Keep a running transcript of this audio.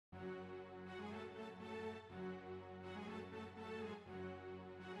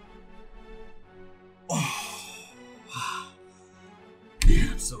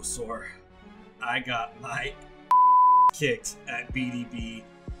so sore. I got my kicked at BDB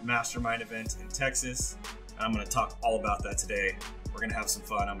mastermind event in Texas. I'm going to talk all about that today. We're going to have some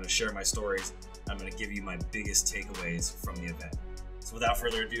fun. I'm going to share my stories. I'm going to give you my biggest takeaways from the event. So without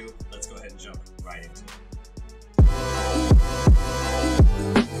further ado, let's go ahead and jump right into it.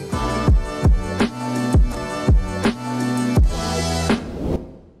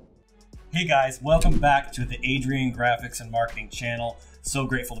 Hey guys, welcome back to the Adrian Graphics and Marketing channel. So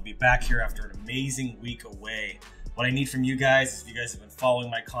grateful to be back here after an amazing week away. What I need from you guys is, if you guys have been following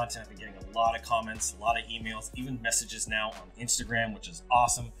my content, I've been getting a lot of comments, a lot of emails, even messages now on Instagram, which is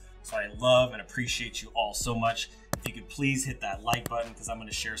awesome. So I love and appreciate you all so much. If you could please hit that like button, because I'm going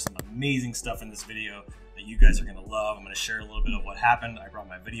to share some amazing stuff in this video that you guys are going to love. I'm going to share a little bit of what happened. I brought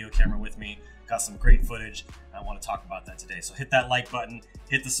my video camera with me, got some great footage. I want to talk about that today. So hit that like button,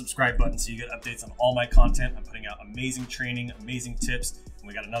 hit the subscribe button so you get updates on all my content. I'm putting out amazing training, amazing tips, and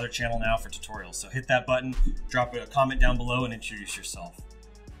we got another channel now for tutorials. So hit that button, drop a comment down below and introduce yourself.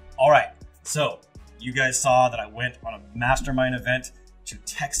 All right, so you guys saw that I went on a mastermind event to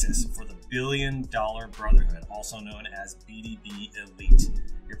Texas for the $1 Billion Brotherhood, also known as BDB Elite.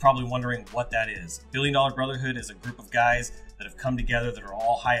 You're probably wondering what that is. $1 Billion Brotherhood is a group of guys that have come together that are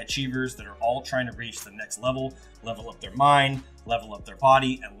all high achievers, that are all trying to reach the next level, level up their mind, level up their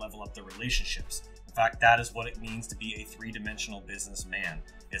body, and level up their relationships. In fact, that is what it means to be a three-dimensional businessman,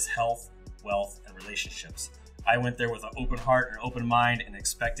 is health, wealth, and relationships. I went there with an open heart and open mind and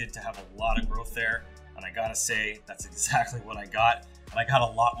expected to have a lot of growth there. And I gotta say, that's exactly what I got. And I got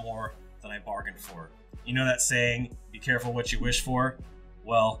a lot more than I bargained for. You know that saying, be careful what you wish for?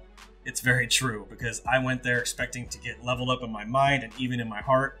 Well, it's very true, because I went there expecting to get leveled up in my mind and even in my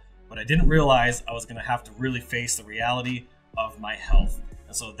heart, but I didn't realize I was gonna have to really face the reality of my health.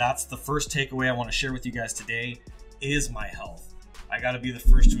 And so that's the first takeaway I wanna share with you guys today, is my health. I gotta be the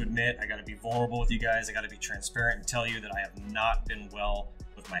first to admit, I gotta be vulnerable with you guys, I gotta be transparent and tell you that I have not been well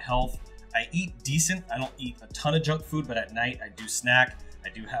with my health. I eat decent. I don't eat a ton of junk food, but at night I do snack. I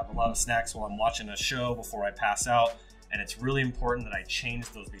do have a lot of snacks while I'm watching a show before I pass out. And it's really important that I change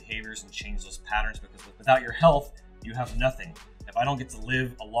those behaviors and change those patterns, because without your health, you have nothing. If I don't get to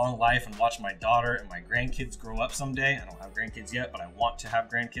live a long life and watch my daughter and my grandkids grow up someday, I don't have grandkids yet, but I want to have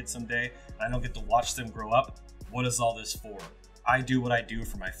grandkids someday, and I don't get to watch them grow up, what is all this for? I do what I do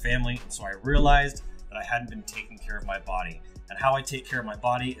for my family, and so I realized that I hadn't been taking care of my body. And how I take care of my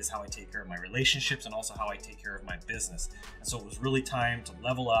body is how I take care of my relationships and also how I take care of my business. And so it was really time to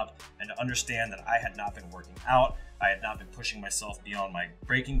level up and to understand that I had not been working out. I had not been pushing myself beyond my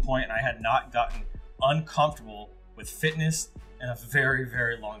breaking point, and I had not gotten uncomfortable with fitness in a very,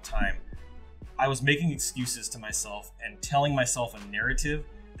 very long time. I was making excuses to myself and telling myself a narrative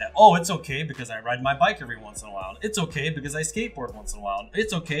that, oh, it's okay because I ride my bike every once in a while. It's okay because I skateboard once in a while.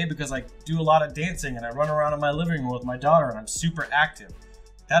 It's okay because I do a lot of dancing and I run around in my living room with my daughter and I'm super active.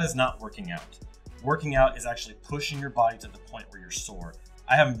 That is not working out. Working out is actually pushing your body to the point where you're sore.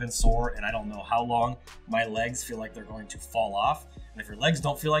 I haven't been sore and I don't know how long. My legs feel like they're going to fall off. And if your legs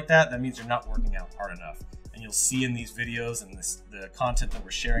don't feel like that, that means you're not working out hard enough. And you'll see in these videos and the content that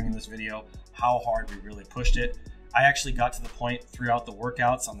we're sharing in this video, how hard we really pushed it. I actually got to the point throughout the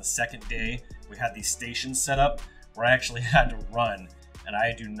workouts on the second day, we had these stations set up where I actually had to run, and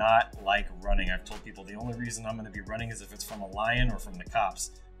I do not like running. I've told people the only reason I'm going to be running is if it's from a lion or from the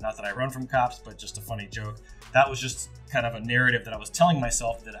cops. Not that I run from cops, but just a funny joke. That was just kind of a narrative that I was telling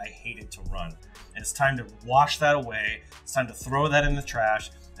myself, that I hated to run. And it's time to wash that away. It's time to throw that in the trash.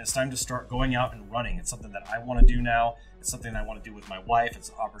 And it's time to start going out and running. It's something that I want to do now. It's something I want to do with my wife. It's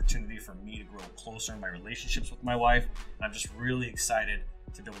an opportunity for me to grow closer in my relationships with my wife. And I'm just really excited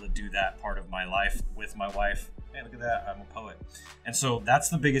to be able to do that part of my life with my wife. Hey, look at that, I'm a poet. And so that's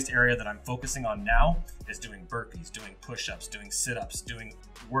the biggest area that I'm focusing on now, is doing burpees, doing push-ups, doing sit-ups, doing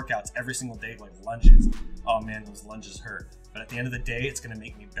workouts every single day, like lunges. Oh man, those lunges hurt. But at the end of the day, it's gonna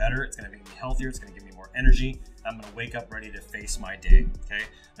make me better, it's gonna make me healthier, it's gonna give me more energy, and I'm gonna wake up ready to face my day, okay?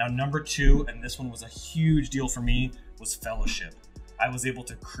 Now, number two, and this one was a huge deal for me, was fellowship. I was able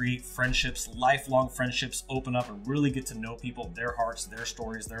to create friendships, lifelong friendships, open up and really get to know people, their hearts, their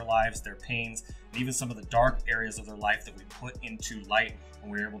stories, their lives, their pains, and even some of the dark areas of their life that we put into light,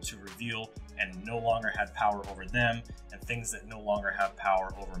 and we were able to reveal and no longer had power over them, and things that no longer have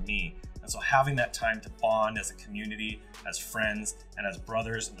power over me. And so having that time to bond as a community, as friends, and as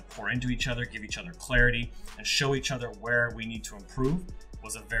brothers, and to pour into each other, give each other clarity, and show each other where we need to improve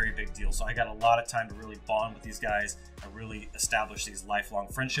was a very big deal. So I got a lot of time to really bond with these guys and really establish these lifelong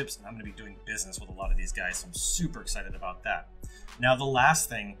friendships. And I'm gonna be doing business with a lot of these guys, so I'm super excited about that. Now, the last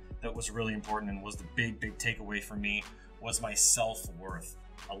thing that was really important and was the big takeaway for me was my self-worth.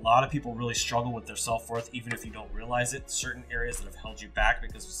 A lot of people really struggle with their self-worth, even if you don't realize it. Certain areas that have held you back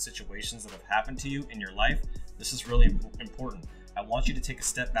because of situations that have happened to you in your life. This is really important. I want you to take a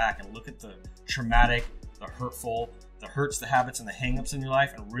step back and look at the traumatic, the hurtful, the hurts, the habits, and the hang-ups in your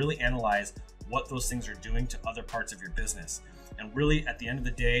life, and really analyze what those things are doing to other parts of your business. And really, at the end of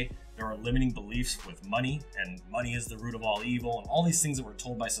the day, there are limiting beliefs with money, and money is the root of all evil, and all these things that we're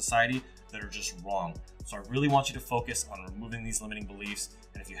told by society that are just wrong. So I really want you to focus on removing these limiting beliefs.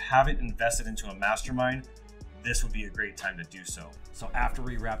 And if you haven't invested into a mastermind, this would be a great time to do so. So after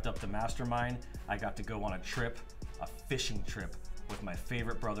we wrapped up the mastermind, I got to go on a trip, a fishing trip, with my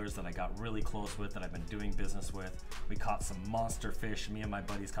favorite brothers that I got really close with, that I've been doing business with. We caught some monster fish. Me and my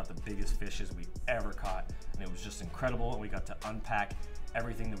buddies caught the biggest fishes we ever caught, and it was just incredible. And we got to unpack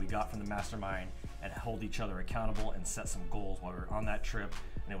everything that we got from the mastermind and hold each other accountable and set some goals while we were on that trip.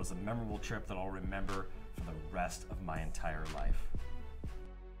 And it was a memorable trip that I'll remember for the rest of my entire life.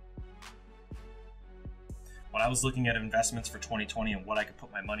 When I was looking at investments for 2020 and what I could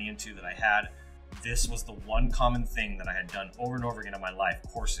put my money into that I had, this was the one common thing that I had done over and over again in my life.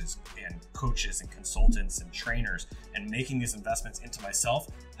 Courses and coaches and consultants and trainers, and making these investments into myself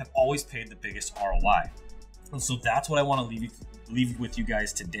have always paid the biggest ROI. And so that's what I want to leave with you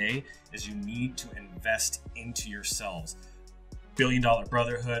guys today, is you need to invest into yourselves. Billion Dollar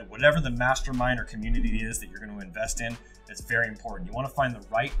Brotherhood, whatever the mastermind or community is that you're going to invest in, it's very important. You want to find the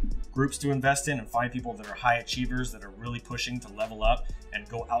right groups to invest in and find people that are high achievers, that are really pushing to level up and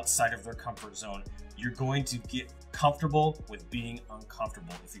go outside of their comfort zone. You're going to get comfortable with being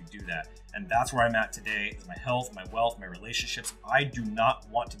uncomfortable if you do that. And that's where I'm at today, is my health, my wealth, my relationships. I do not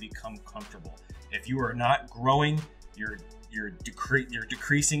want to become comfortable. If you are not growing, you're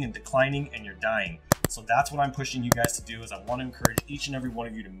decreasing and declining, and you're dying. So that's what I'm pushing you guys to do, is I want to encourage each and every one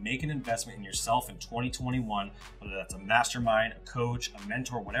of you to make an investment in yourself in 2021, whether that's a mastermind, a coach, a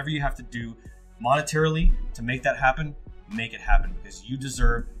mentor, whatever you have to do monetarily to make that happen, make it happen, because you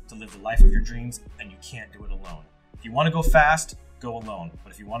deserve to live the life of your dreams, and you can't do it alone. If you want to go fast, go alone.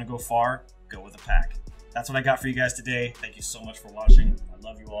 But if you want to go far, go with a pack. That's what I got for you guys today. Thank you so much for watching. I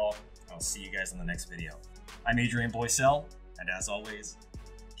love you all. I'll see you guys in the next video. I'm Adrian Boysel, and as always,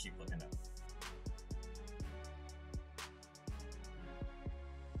 keep looking up.